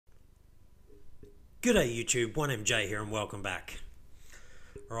G'day YouTube, 1MJ here and welcome back.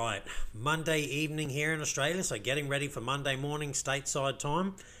 Alright, Monday evening here in Australia, so getting ready for Monday morning stateside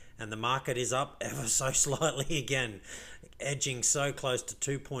time, and the market is up ever so slightly again, edging so close to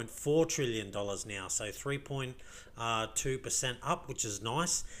 $2.4 trillion now, so 3.2% up, which is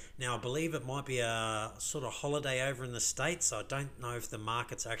nice. Now I believe it might be a sort of holiday over in the States, so I don't know if the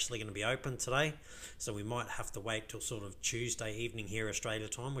market's actually going to be open today, so we might have to wait till sort of Tuesday evening here Australia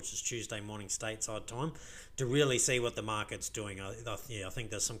time, which is Tuesday morning stateside time, to really see what the market's doing. I think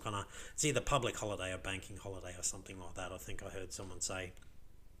there's some kind of, it's either public holiday or banking holiday or something like that, I think I heard someone say.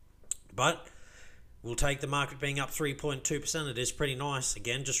 But we'll take the market being up 3.2%. It is pretty nice.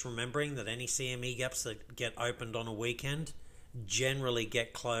 Again, just remembering that any CME gaps that get opened on a weekend generally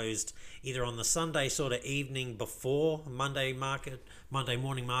get closed either on the Sunday sort of evening before Monday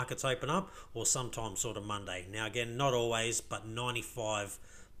morning markets open up, or sometimes sort of Monday. Now again, not always, but 95+%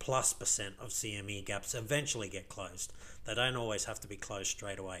 of CME gaps eventually get closed. They don't always have to be closed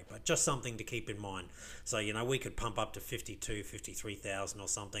straight away, but just something to keep in mind. So, you know, we could pump up to 52, 53,000 or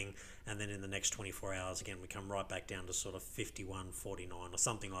something, and then in the next 24 hours, again, we come right back down to sort of 51, 49 or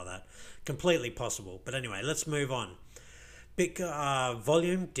something like that. Completely possible. But anyway, let's move on. Big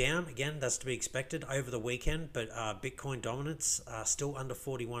volume down, again, that's to be expected over the weekend, but Bitcoin dominance still under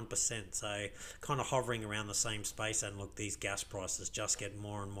 41%, so kind of hovering around the same space. And look, these gas prices just get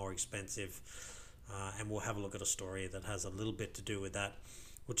more and more expensive, and we'll have a look at a story that has a little bit to do with that,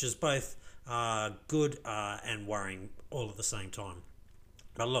 which is both good and worrying all at the same time.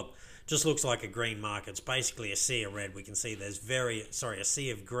 But look, just looks like a green market. It's basically a sea of red. We can see there's a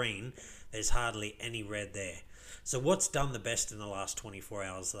sea of green. There's hardly any red there. So what's done the best in the last 24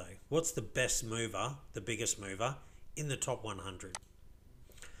 hours though? What's the best mover, the biggest mover in the top 100?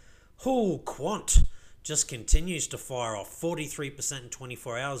 Oh, Quant just continues to fire off 43% in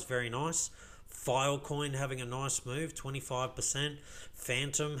 24 hours. Very nice. Filecoin having a nice move, 25%.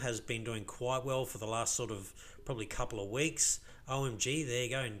 Phantom has been doing quite well for the last sort of probably couple of weeks. OMG, there you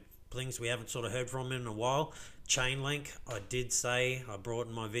go. And things we haven't sort of heard from in a while. Chainlink, I did say, I brought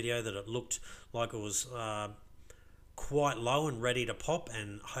in my video that it looked like it was quite low and ready to pop,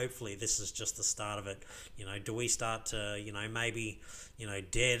 and hopefully this is just the start of it. You know, do we start to, you know, maybe, you know,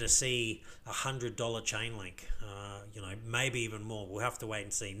 dare to see $100 Chainlink, you know, maybe even more. We'll have to wait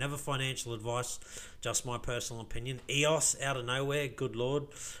and see. Never financial advice, just my personal opinion. EOS out of nowhere, good lord.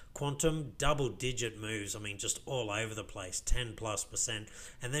 Quantum, double digit moves, I mean, just all over the place, 10+%,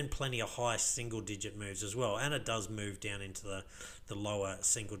 and then plenty of high single digit moves as well. And it does move down into the lower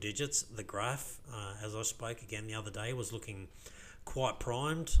single digits. The graph, as I spoke again the other day, was looking quite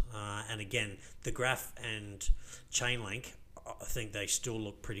primed, and again, the graph and Chainlink, I think they still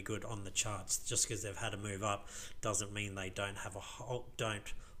look pretty good on the charts. Just because they've had to move up doesn't mean they don't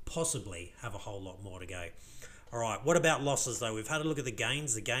possibly have a whole lot more to go. All right, what about losses though? We've had a look at the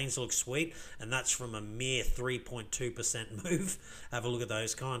gains. The gains look sweet, and that's from a mere 3.2% move. Have a look at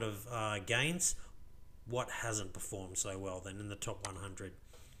those kind of gains. What hasn't performed so well then in the top 100?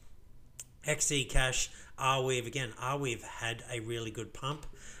 XE Cash, Arweave, again, Arweave had a really good pump.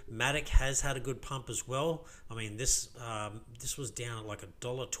 Matic has had a good pump as well. I mean, this was down at like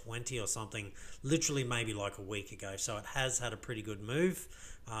 $1.20 or something, literally maybe like a week ago. So it has had a pretty good move.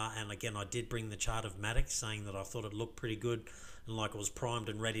 And again, I did bring the chart of Matic, saying that I thought it looked pretty good and like it was primed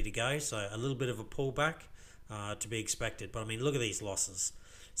and ready to go. So a little bit of a pullback to be expected. But I mean, look at these losses.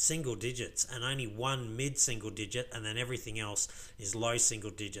 Single digits, and only one mid-single digit, and then everything else is low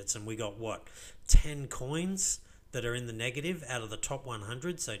single digits. And we got what, 10 coins that are in the negative out of the top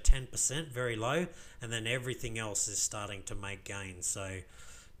 100, so 10%, very low, and then everything else is starting to make gains. So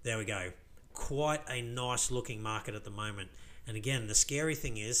there we go. Quite a nice looking market at the moment. And again, the scary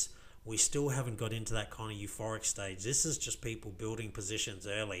thing is we still haven't got into that kind of euphoric stage. This is just people building positions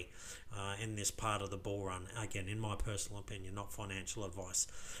early in this part of the bull run. Again, in my personal opinion, not financial advice.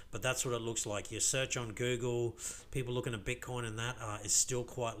 But that's what it looks like. Your search on Google, people looking at Bitcoin and that is still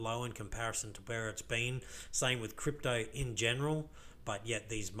quite low in comparison to where it's been. Same with crypto in general, but yet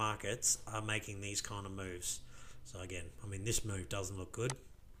these markets are making these kind of moves. So again, I mean, this move doesn't look good,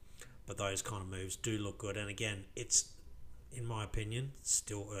 but those kind of moves do look good. And again, it's, in my opinion,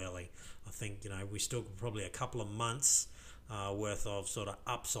 still early. I think, you know, we still probably a couple of months worth of sort of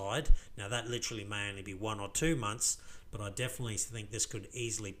upside. Now that literally may only be 1 or 2 months, but I definitely think this could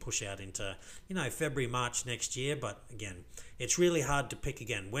easily push out into, you know, February, March next year. But again, it's really hard to pick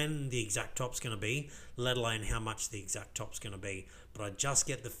again when the exact top's going to be, let alone how much the exact top's going to be. But I just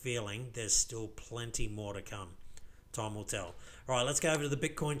get the feeling there's still plenty more to come. Time will tell. All right, let's go over to the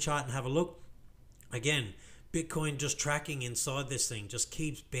Bitcoin chart and have a look. Again, Bitcoin just tracking inside this thing, just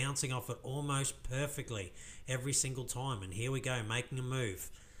keeps bouncing off it almost perfectly every single time. And here we go, making a move.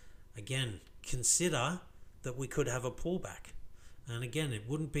 Again, consider that we could have a pullback. And again, it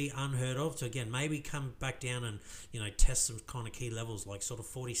wouldn't be unheard of to, again, maybe come back down and, test some kind of key levels like sort of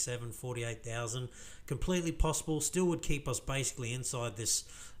 47, 48,000. Completely possible. Still would keep us basically inside this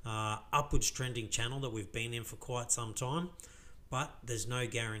upwards trending channel that we've been in for quite some time. But there's no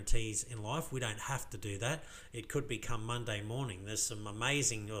guarantees in life. We don't have to do that. It could become Monday morning. There's some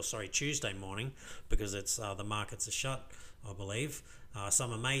Tuesday morning, because it's the markets are shut, I believe.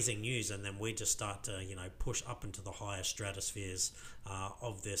 Some amazing news, and then we just start to push up into the higher stratospheres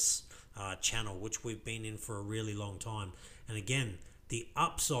of this channel, which we've been in for a really long time. And again, the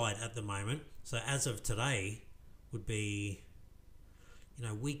upside at the moment, so as of today, would be,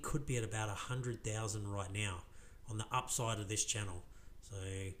 we could be at about 100,000 right now on the upside of this channel. So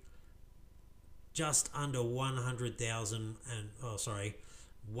just under 100,000 and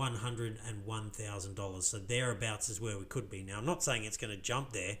 $101,000. So thereabouts is where we could be. Now, I'm not saying it's going to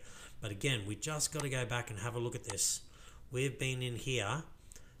jump there, but again, we just got to go back and have a look at this. We've been in here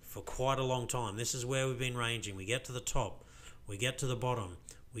for quite a long time. This is where we've been ranging. We get to the top, we get to the bottom,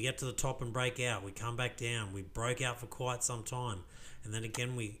 we get to the top and break out, we come back down, we broke out for quite some time, and then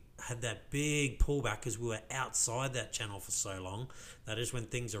again we had that big pullback because we were outside that channel for so long. That is when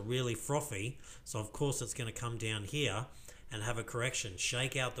things are really frothy. So of course it's going to come down here and have a correction,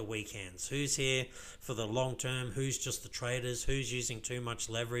 shake out the weak hands. Who's here for the long term? Who's just the traders? Who's using too much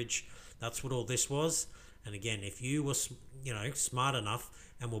leverage? That's what all this was. And again, if you were smart enough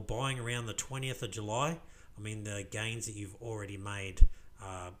and were buying around the 20th of July, I mean, the gains that you've already made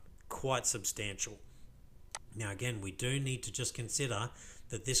are quite substantial. Now again, we do need to just consider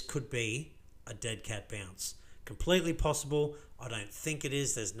that this could be a dead cat bounce. Completely possible. I don't think it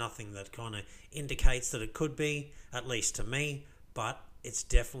is. There's nothing that kind of indicates that it could be, at least to me, but it's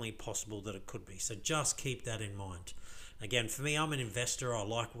definitely possible that it could be. So just keep that in mind. Again, for me, I'm an investor. I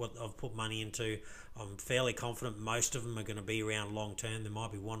like what I've put money into. I'm fairly confident most of them are going to be around long term. There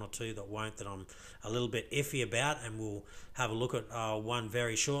might be one or two that won't, that I'm a little bit iffy about, and we'll have a look at one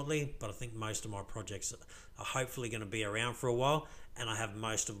very shortly. But I think most of my projects are hopefully going to be around for a while, and I have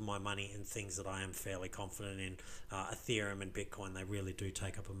most of my money in things that I am fairly confident in. Ethereum and Bitcoin, they really do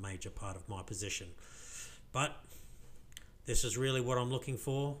take up a major part of my position. But this is really what I'm looking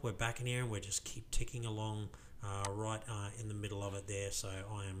for. We're back in here and we just keep ticking along right in the middle of it there. So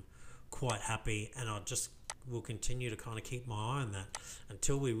I am quite happy, and I just will continue to kind of keep my eye on that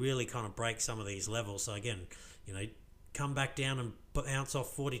until we really kind of break some of these levels. So again, come back down and bounce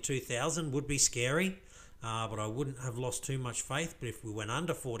off 42,000 would be scary. But I wouldn't have lost too much faith. But if we went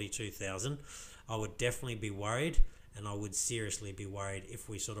under 42,000, I would definitely be worried, and I would seriously be worried if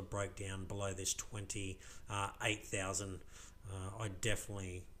we sort of broke down below this 28,000. I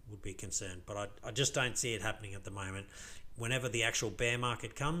definitely would be concerned, but I just don't see it happening at the moment. Whenever the actual bear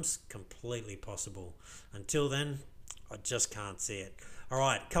market comes, completely possible. Until then, I just can't see it. All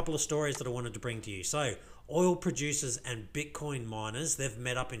right, a couple of stories that I wanted to bring to you. So, oil producers and Bitcoin miners, they've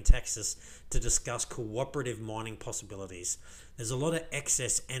met up in Texas to discuss cooperative mining possibilities. There's a lot of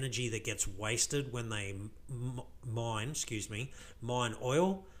excess energy that gets wasted when they mine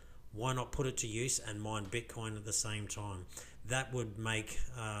oil. Why not put it to use and mine Bitcoin at the same time? That would make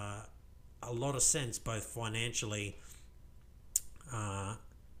a lot of sense, both financially,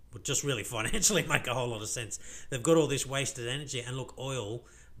 would just really financially make a whole lot of sense. They've got all this wasted energy, and look, oil,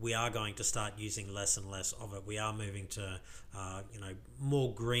 we are going to start using less and less of it. We are moving to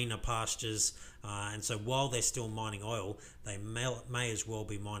more greener pastures, and so while they're still mining oil, they may as well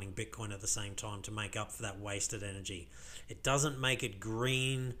be mining Bitcoin at the same time to make up for that wasted energy. It doesn't make it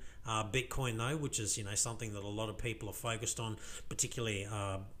green Bitcoin though, which is something that a lot of people are focused on, particularly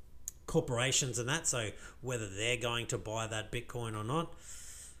corporations and that. So whether they're going to buy that Bitcoin or not,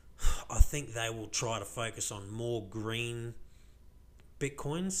 I think they will try to focus on more green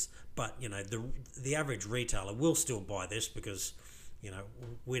Bitcoins, but the average retailer will still buy this because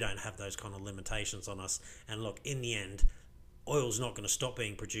we don't have those kind of limitations on us. And look, in the end, oil's not going to stop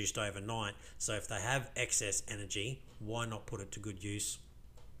being produced overnight, so if they have excess energy, why not put it to good use?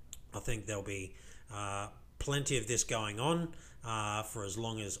 I think there'll be plenty of this going on for as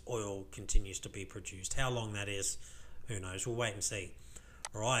long as oil continues to be produced. How long that is, who knows? We'll wait and see.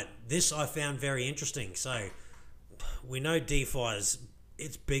 All right, this I found very interesting. So we know DeFi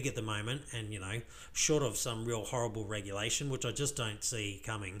it's big at the moment, and short of some real horrible regulation, which I just don't see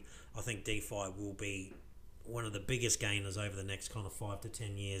coming, I think DeFi will be one of the biggest gainers over the next kind of 5 to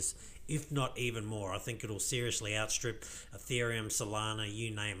 10 years, if not even more. I think it'll seriously outstrip Ethereum, Solana,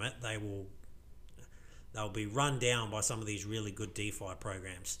 you name it. they'll be run down by some of these really good DeFi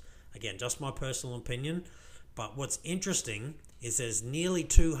programs. Again, just my personal opinion. But what's interesting is there's nearly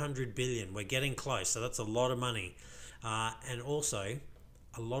 200 billion. We're getting close, so that's a lot of money. And also,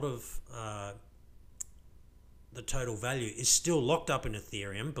 a lot of the total value is still locked up in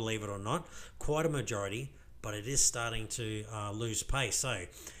Ethereum, believe it or not. Quite a majority, but it is starting to lose pace. So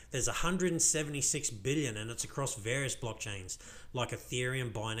there's 176 billion, and it's across various blockchains like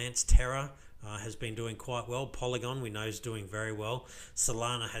Ethereum, Binance, Terra. Has been doing quite well. Polygon, we know, is doing very well.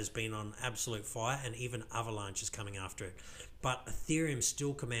 Solana has been on absolute fire, and even Avalanche is coming after it. But Ethereum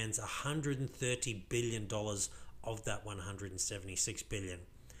still commands $130 billion of that 176 billion.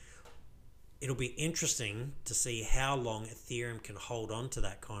 It'll be interesting to see how long Ethereum can hold on to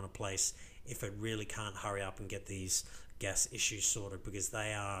that kind of place if it really can't hurry up and get these gas issues sorted, because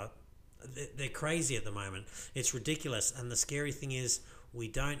they're crazy at the moment. It's ridiculous. And the scary thing is, we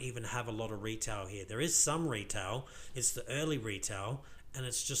don't even have a lot of retail here. There is some retail. It's the early retail, and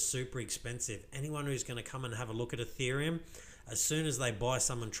it's just super expensive. Anyone who's going to come and have a look at Ethereum, as soon as they buy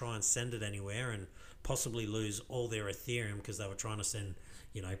some and try and send it anywhere and possibly lose all their Ethereum because they were trying to send,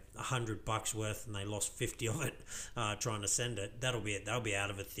 $100 worth and they lost 50 of it trying to send it, that'll be it. They'll be out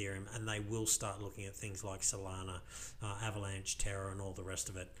of Ethereum, and they will start looking at things like Solana, Avalanche, Terra, and all the rest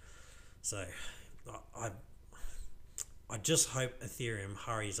of it. So I just hope Ethereum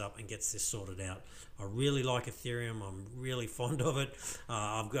hurries up and gets this sorted out. I really like Ethereum. I'm really fond of it.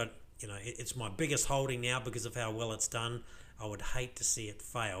 I've got, it's my biggest holding now because of how well it's done. I would hate to see it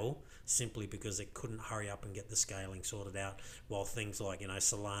fail simply because it couldn't hurry up and get the scaling sorted out, while things like,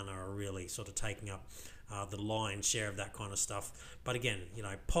 Solana are really sort of taking up the lion's share of that kind of stuff. But again,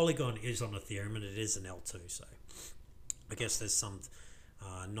 Polygon is on Ethereum, and it is an L2. So I guess there's some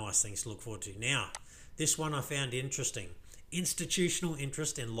nice things to look forward to. Now, this one I found interesting. Institutional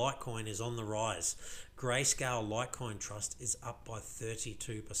interest in Litecoin is on the rise. Grayscale Litecoin Trust is up by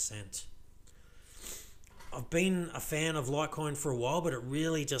 32%. I've been a fan of Litecoin for a while, but it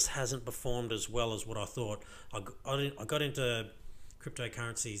really just hasn't performed as well as what I thought. I got into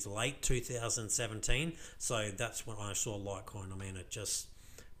cryptocurrencies late 2017, so that's when I saw Litecoin. I mean, it just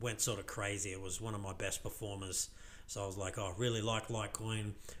went sort of crazy. It was one of my best performers. So I was like, I really like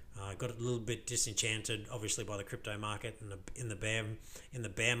Litecoin. Got a little bit disenchanted, obviously, by the crypto market and in the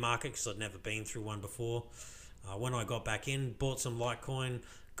bear market, because I'd never been through one before. When I got back in, bought some Litecoin,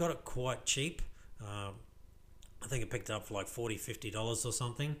 got it quite cheap. I think I picked it up for like $40-50 or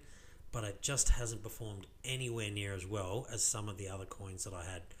something, but it just hasn't performed anywhere near as well as some of the other coins that I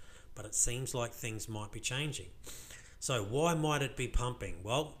had. But it seems like things might be changing. So why might it be pumping?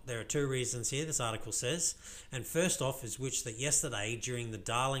 Well, there are two reasons here, this article says. And first off is that yesterday during the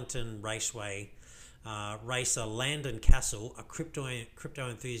Darlington Raceway, racer Landon Castle, a crypto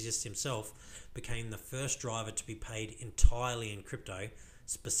enthusiast himself, became the first driver to be paid entirely in crypto,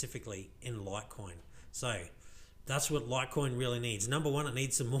 specifically in Litecoin. So that's what Litecoin really needs. Number one, it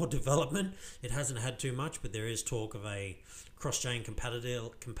needs some more development. It hasn't had too much, but there is talk of a cross-chain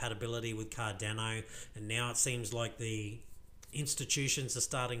compatibility with Cardano, and now it seems like the institutions are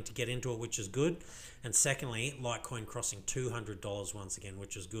starting to get into it, which is good. And secondly, Litecoin crossing $200 once again,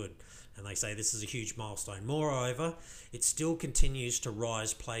 which is good. And they say this is a huge milestone. Moreover, it still continues to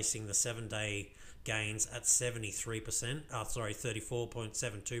rise, placing the 7-day gains at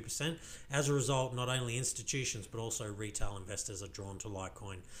 34.72%. As a result, not only institutions but also retail investors are drawn to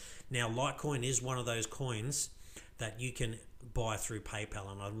Litecoin. Now, Litecoin is one of those coins that you can buy through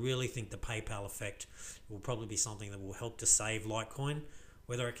PayPal, and I really think the PayPal effect will probably be something that will help to save Litecoin.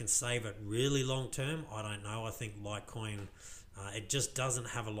 Whether it can save it really long term, I don't know. I think Litecoin, it just doesn't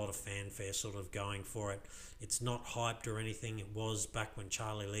have a lot of fanfare sort of going for it. It's not hyped or anything. It was back when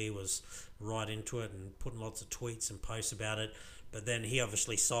Charlie Lee was right into it and putting lots of tweets and posts about it. But then he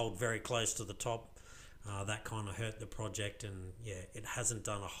obviously sold very close to the top. That kind of hurt the project, and yeah, it hasn't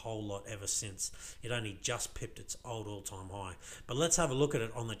done a whole lot ever since. It only just pipped its old all-time high. But let's have a look at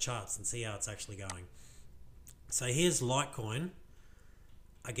it on the charts and see how it's actually going. So here's Litecoin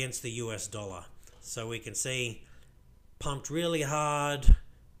against the US dollar. So we can see pumped really hard,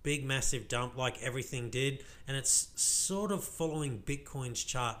 big massive dump like everything did, and it's sort of following Bitcoin's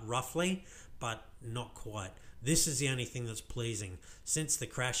chart roughly, but not quite. This is the only thing that's pleasing. Since the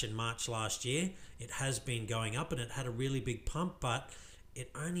crash in March last year, it has been going up, and it had a really big pump, but it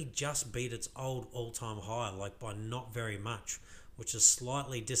only just beat its old all-time high, like by not very much, which is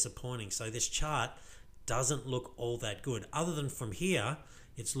slightly disappointing. So this chart doesn't look all that good. Other than from here,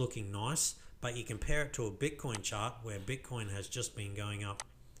 it's looking nice, but you compare it to a Bitcoin chart where Bitcoin has just been going up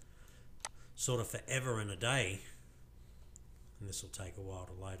sort of forever and a day. And this will take a while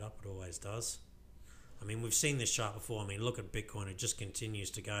to load up, it always does. I mean, we've seen this chart before. I mean, look at Bitcoin. It just continues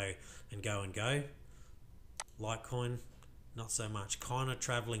to go and go and go. Litecoin, not so much. Kind of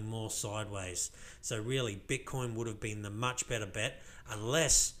traveling more sideways. So really, Bitcoin would have been the much better bet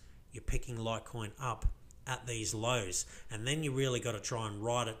unless you're picking Litecoin up at these lows. And then you really got to try and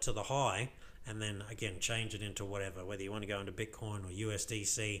ride it to the high and then, again, change it into whatever, whether you want to go into Bitcoin or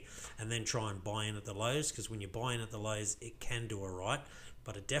USDC, and then try and buy in at the lows, because when you buy in at the lows, it can do all right.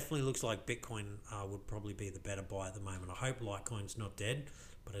 But it definitely looks like Bitcoin would probably be the better buy at the moment. I hope Litecoin's not dead,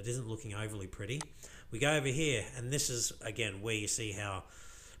 but it isn't looking overly pretty. We go over here, and this is, again, where you see how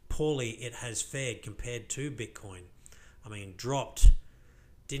poorly it has fared compared to Bitcoin. I mean, dropped,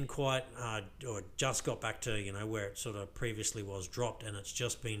 didn't quite, or just got back to, where it sort of previously was, dropped, and it's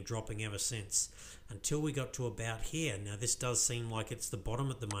just been dropping ever since until we got to about here. Now, this does seem like it's the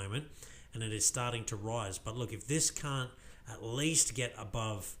bottom at the moment, and it is starting to rise. But look, if this can't at least get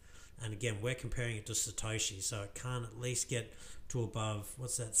above, and again, we're comparing it to Satoshi, so it can't at least get to above,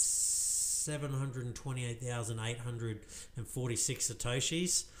 what's that, 728,846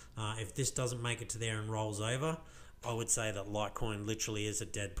 Satoshis. If this doesn't make it to there and rolls over, I would say that Litecoin literally is a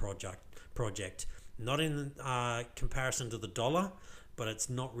dead project. Not in comparison to the dollar, but it's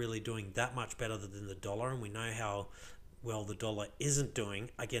not really doing that much better than the dollar, and we know how well the dollar isn't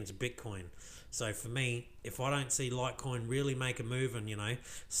doing against Bitcoin. So for me, if I don't see Litecoin really make a move and,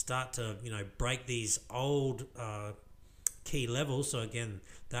 start to, break these old key levels, so again,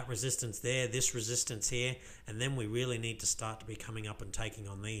 that resistance there, this resistance here, and then we really need to start to be coming up and taking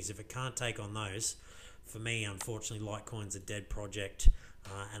on these. If it can't take on those, for me, unfortunately, Litecoin's a dead project,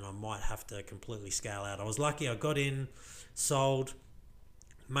 and I might have to completely scale out. I was lucky. I got in, sold,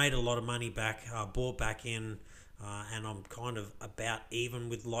 made a lot of money back, bought back in, and I'm kind of about even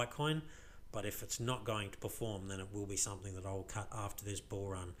with Litecoin. But if it's not going to perform, then it will be something that I'll cut after this bull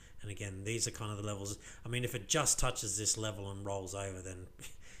run. And again, these are kind of the levels. I mean, if it just touches this level and rolls over, then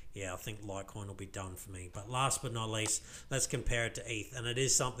yeah, I think Litecoin will be done for me. But last but not least, let's compare it to ETH. And it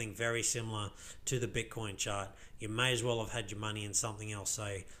is something very similar to the Bitcoin chart. You may as well have had your money in something else.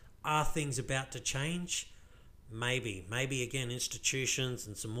 So are things about to change? Maybe again, institutions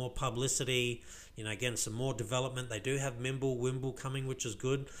and some more publicity, again, some more development. They do have Wimble coming, which is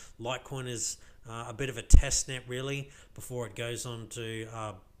good. Litecoin is a bit of a test net, really, before it goes on to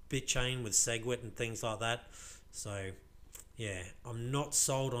BitChain with SegWit and things like that. So yeah, I'm not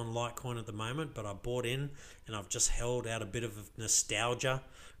sold on Litecoin at the moment, but I bought in and I've just held out a bit of nostalgia,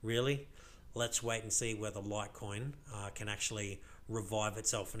 really. Let's wait and see whether Litecoin can actually revive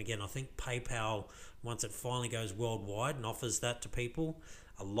itself. And again, I think PayPal, once it finally goes worldwide and offers that to people,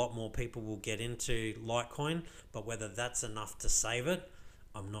 a lot more people will get into Litecoin. But whether that's enough to save it,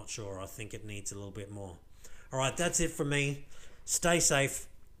 I'm not sure. I think it needs a little bit more. All right, that's it from me. Stay safe.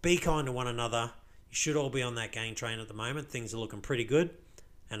 Be kind to one another. You should all be on that gain train at the moment. Things are looking pretty good.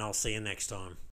 And I'll see you next time.